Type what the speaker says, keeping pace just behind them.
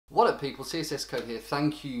What up people, CSS Code here.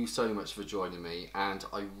 Thank you so much for joining me, and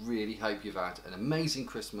I really hope you've had an amazing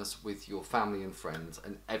Christmas with your family and friends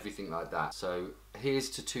and everything like that. So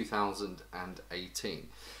here's to 2018.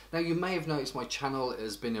 Now you may have noticed my channel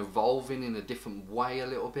has been evolving in a different way a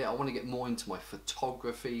little bit. I want to get more into my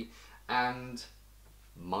photography and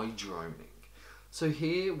my droning. So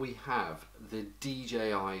here we have the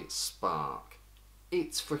DJI Spark.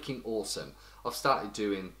 It's freaking awesome. I've started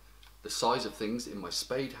doing the size of things in my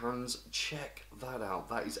spade hands. Check that out.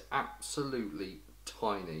 That is absolutely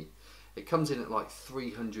tiny. It comes in at like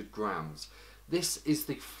 300 grams. This is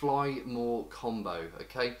the Fly More combo,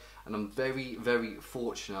 okay? And I'm very, very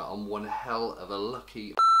fortunate. I'm one hell of a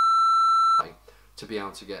lucky to be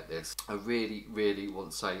able to get this. I really, really want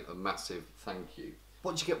to say a massive thank you.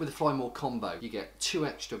 What do you get with the Fly More combo? You get 2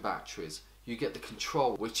 extra batteries. You get the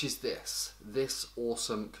control, which is this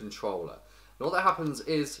awesome controller. And all that happens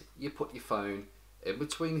is you put your phone in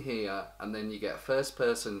between here, and then you get first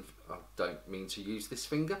person, I don't mean to use this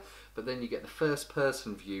finger, but then you get the first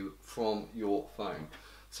person view from your phone.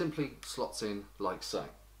 Simply slots in like so.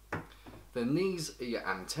 Then these are your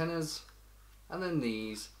antennas, and then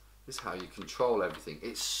these is how you control everything.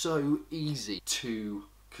 It's so easy to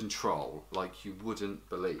control like you wouldn't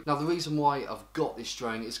believe. Now the reason why I've got this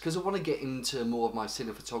drone is because I want to get into more of my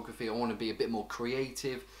cinematography. I want to be a bit more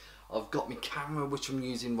creative. I've got my camera, which I'm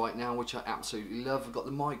using right now, which I absolutely love. I've got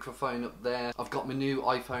the microphone up there. I've got my new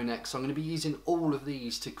iPhone X. So I'm going to be using all of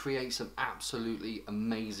these to create some absolutely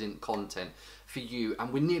amazing content for you.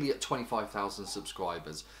 And we're nearly at 25,000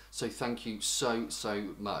 subscribers. So thank you so,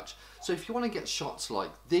 so much. So if you want to get shots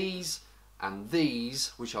like these and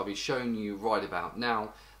these, which I'll be showing you right about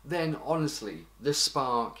now, then honestly, the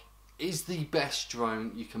Spark is the best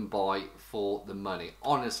drone you can buy for the money.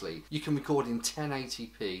 Honestly, you can record in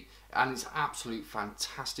 1080p and it's absolute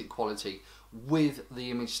fantastic quality with the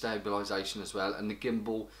image stabilization as well, and the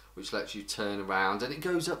gimbal which lets you turn around, and it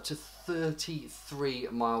goes up to 33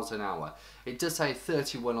 miles an hour. It does say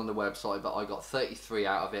 31 on the website, but I got 33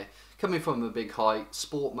 out of it, coming from a big height,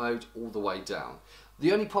 sport mode all the way down.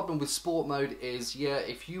 The only problem with sport mode is, yeah,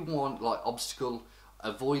 if you want like obstacle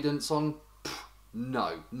avoidance on,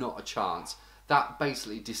 no, not a chance. That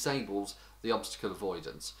basically disables the obstacle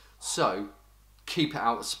avoidance. So keep it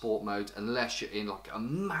out of sport mode unless you're in like a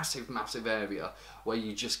massive, massive area where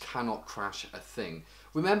you just cannot crash a thing.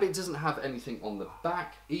 Remember, it doesn't have anything on the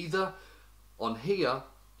back either. On here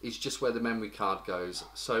is just where the memory card goes.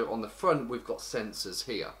 So on the front we've got sensors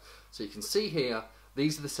here. So you can see here,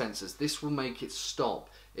 these are the sensors. This will make it stop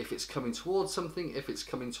if it's coming towards something, if it's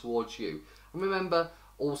coming towards you. And remember,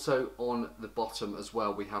 also on the bottom as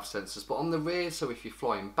well we have sensors, but on the rear, so if you're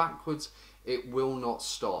flying backwards, it will not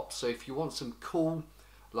stop. So if you want some cool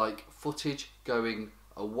like footage going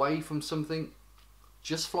away from something,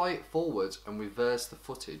 just fly it forwards and reverse the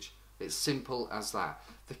footage. It's simple as that.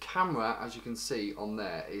 The camera, as you can see on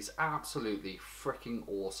there, is absolutely freaking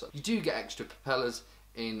awesome. You do get extra propellers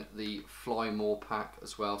in the Fly More pack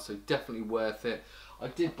as well, so definitely worth it. I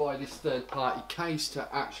did buy this third-party case to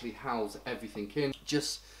actually house everything in.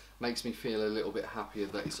 Just makes me feel a little bit happier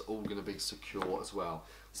that it's all going to be secure as well.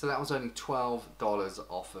 So that was only $12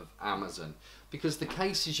 off of Amazon, because the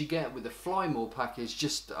cases you get with the Fly More pack is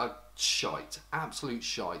just a shite, absolute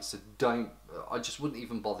shite. So I just wouldn't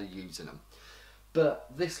even bother using them. But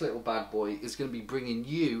this little bad boy is going to be bringing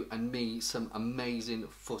you and me some amazing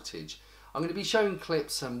footage. I'm going to be showing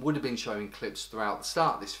clips and would have been showing clips throughout the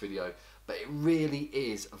start of this video, but it really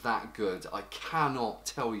is that good. I cannot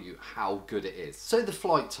tell you how good it is. So the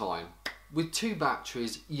flight time, with 2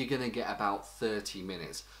 batteries, you're going to get about 30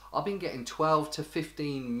 minutes. I've been getting 12 to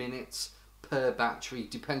 15 minutes per battery,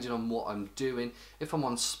 depending on what I'm doing. If I'm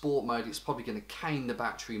on sport mode, it's probably going to cane the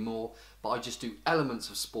battery more, but I just do elements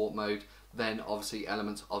of sport mode, then obviously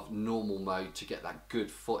elements of normal mode to get that good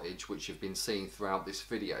footage which you've been seeing throughout this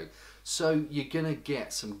video. So you're gonna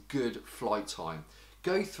get some good flight time.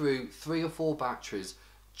 Go through 3 or 4 batteries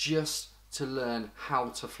just to learn how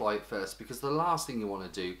to fly it first, because the last thing you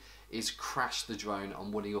want to do is crash the drone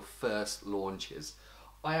on one of your first launches.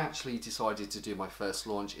 I actually decided to do my first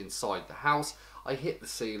launch inside the house. I hit the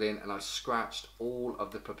ceiling and I scratched all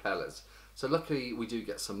of the propellers. So luckily we do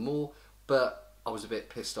get some more, but I was a bit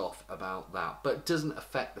pissed off about that, but it doesn't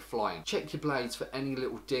affect the flying. Check your blades for any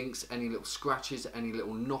little dinks, any little scratches, any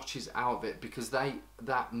little notches out of it, because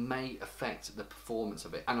that may affect the performance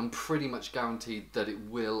of it, and I'm pretty much guaranteed that it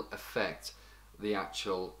will affect the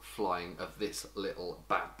actual flying of this little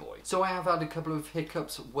bad boy. So I have had a couple of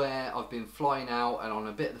hiccups where I've been flying out, and on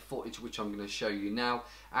a bit of the footage which I'm going to show you now,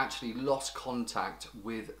 actually lost contact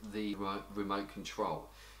with the remote control,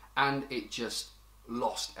 and it just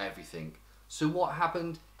lost everything. So what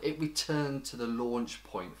happened? It returned to the launch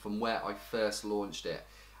point from where I first launched it.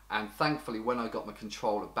 And thankfully, when I got my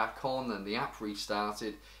controller back on and the app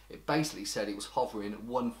restarted, it basically said it was hovering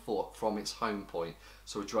 1 foot from its home point.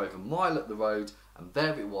 So I drove a mile up the road and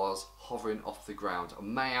there it was, hovering off the ground. I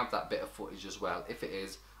may have that bit of footage as well. If it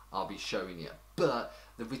is, I'll be showing you. But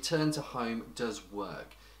the return to home does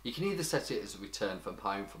work. You can either set it as a return from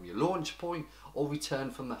home from your launch point, or return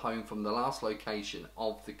from the home from the last location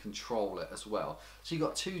of the controller as well. So you've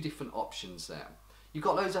got two different options there. You've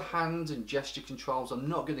got loads of hand and gesture controls. I'm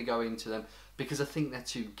not going to go into them because I think they're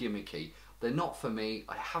too gimmicky. They're not for me.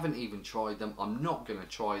 I haven't even tried them. I'm not going to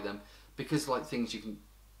try them because like things you can,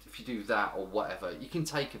 if you do that or whatever, you can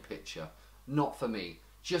take a picture. Not for me.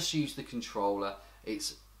 Just use the controller.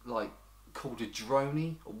 It's like called a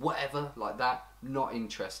droney or whatever like that. Not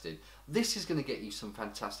interested. This is going to get you some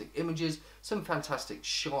fantastic images, some fantastic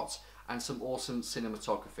shots and some awesome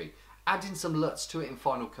cinematography. Adding some LUTs to it in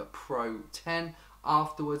Final Cut Pro 10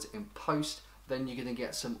 afterwards in post, then you're going to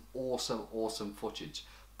get some awesome footage.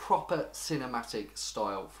 Proper cinematic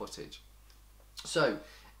style footage. So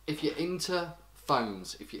if you're into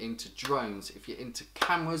phones, if you're into drones, if you're into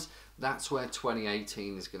cameras, that's where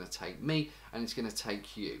 2018 is going to take me and it's going to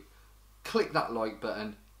take you. Click that like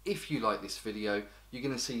button. If you like this video, you're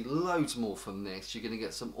going to see loads more from this. You're going to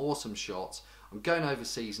get some awesome shots. I'm going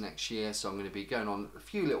overseas next year, so I'm going to be going on a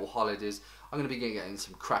few little holidays. I'm going to be getting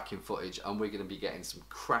some cracking footage and we're going to be getting some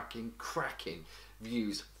cracking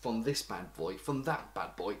views from this bad boy, from that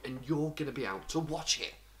bad boy, and you're going to be able to watch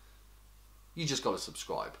it. You just got to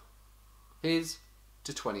subscribe. Here's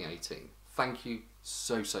to 2018. Thank you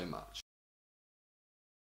so much.